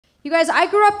You guys, I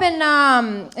grew up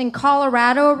in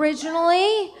Colorado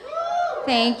originally.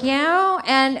 Thank you.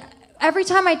 And every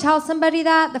time I tell somebody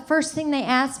that, the first thing they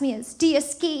ask me is, do you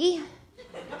ski?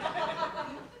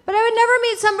 But I would never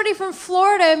meet somebody from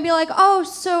Florida and be like, oh,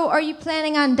 so are you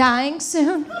planning on dying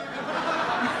soon?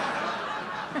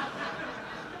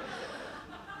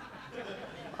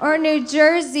 Or New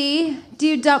Jersey, do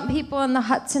you dump people in the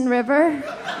Hudson River?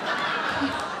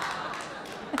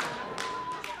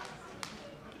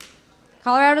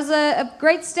 Colorado's a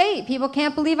great state. People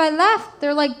can't believe I left.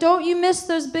 They're like, don't you miss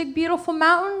those big, beautiful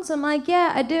mountains? I'm like,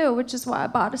 yeah, I do, which is why I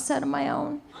bought a set of my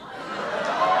own.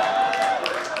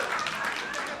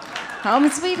 Home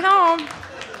sweet home.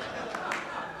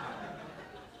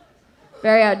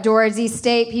 Very outdoorsy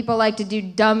state. People like to do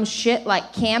dumb shit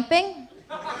like camping.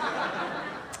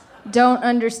 Don't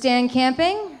understand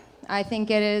camping. I think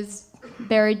it is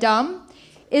very dumb.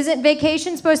 Isn't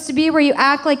vacation supposed to be where you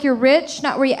act like you're rich,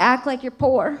 not where you act like you're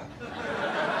poor?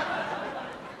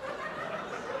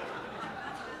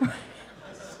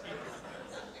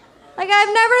 Like,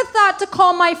 I've never thought to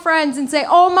call my friends and say,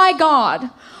 oh my God,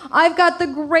 I've got the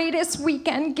greatest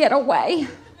weekend getaway.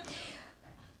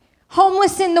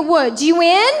 Homeless in the woods, you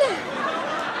in?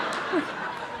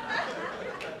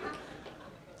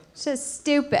 It's just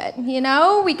stupid, you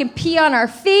know? We can pee on our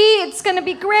feet, it's gonna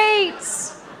be great.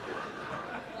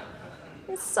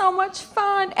 It's so much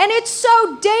fun, and it's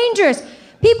so dangerous.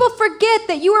 People forget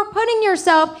that you are putting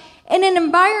yourself in an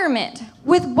environment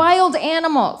with wild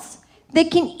animals that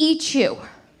can eat you.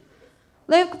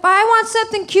 Like, if I want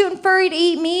something cute and furry to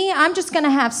eat me, I'm just gonna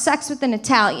have sex with an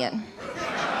Italian.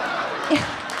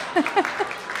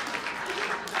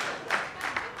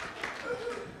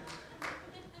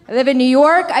 I live in New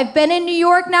York. I've been in New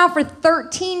York now for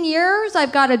 13 years.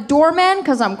 I've got a doorman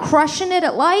because I'm crushing it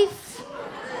at life.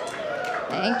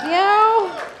 Thank you.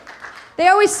 They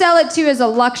always sell it to you as a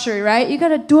luxury, right? You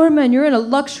got a doorman, you're in a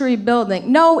luxury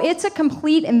building. No, it's a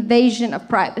complete invasion of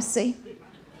privacy.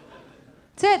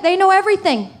 That's it. They know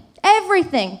everything.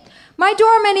 Everything. My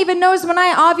doorman even knows when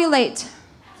I ovulate.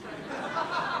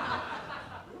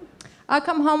 I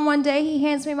come home one day, he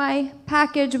hands me my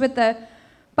package with a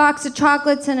box of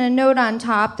chocolates and a note on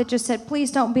top that just said,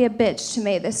 please don't be a bitch to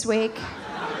me this week.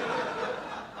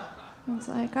 I was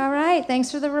like, all right,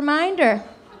 thanks for the reminder.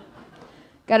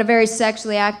 Got a very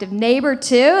sexually active neighbor,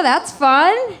 too. That's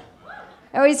fun.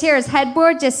 I always hear his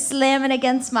headboard just slamming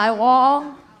against my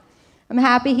wall. I'm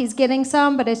happy he's getting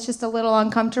some, but it's just a little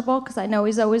uncomfortable because I know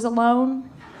he's always alone.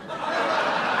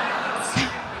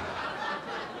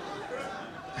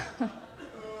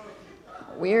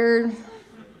 Weird.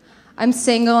 I'm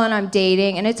single and I'm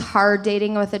dating, and it's hard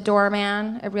dating with a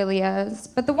doorman. It really is.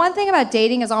 But the one thing about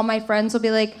dating is all my friends will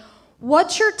be like,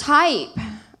 what's your type?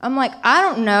 I'm like, I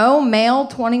don't know, male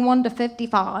 21 to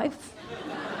 55.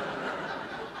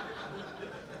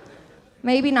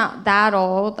 Maybe not that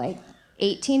old, like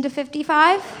 18 to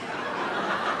 55.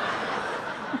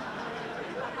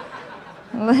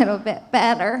 A little bit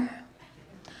better.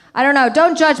 I don't know,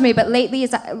 don't judge me, but lately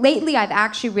I've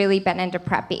actually really been into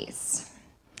preppies.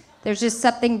 There's just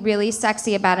something really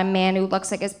sexy about a man who looks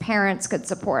like his parents could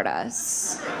support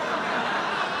us.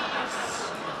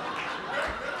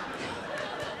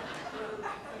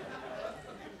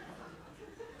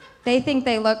 They think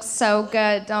they look so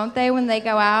good, don't they, when they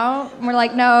go out? And we're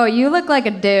like, no, you look like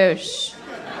a douche.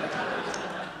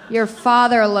 Your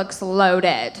father looks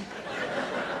loaded.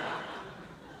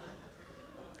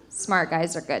 Smart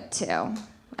guys are good, too.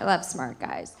 I love smart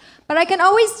guys. But I can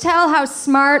always tell how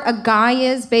smart a guy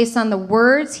is based on the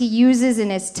words he uses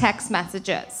in his text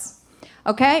messages.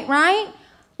 Okay, right?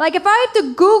 Like, if I have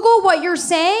to Google what you're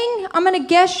saying, I'm gonna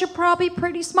guess you're probably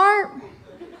pretty smart.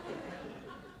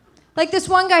 Like this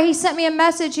one guy, he sent me a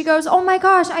message. He goes, oh my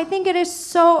gosh, I think it is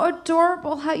so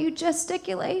adorable how you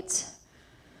gesticulate.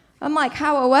 I'm like,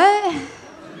 how a what?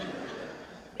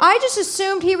 I just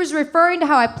assumed he was referring to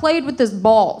how I played with his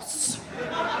balls.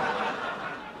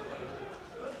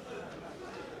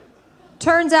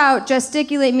 Turns out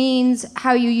gesticulate means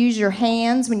how you use your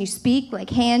hands when you speak, like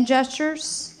hand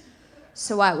gestures.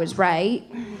 So I was right.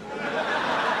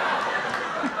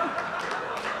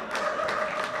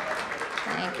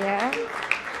 Thank you.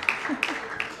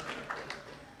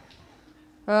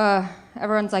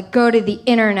 Everyone's like, go to the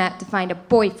internet to find a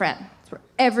boyfriend. It's where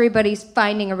everybody's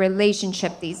finding a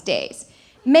relationship these days.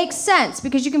 Makes sense,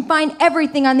 because you can find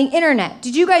everything on the internet.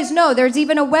 Did you guys know there's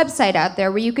even a website out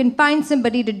there where you can find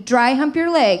somebody to dry hump your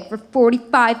leg for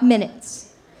 45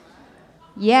 minutes?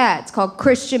 Yeah, it's called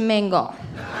Christian Mingle.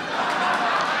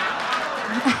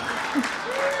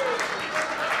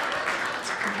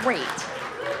 It's great.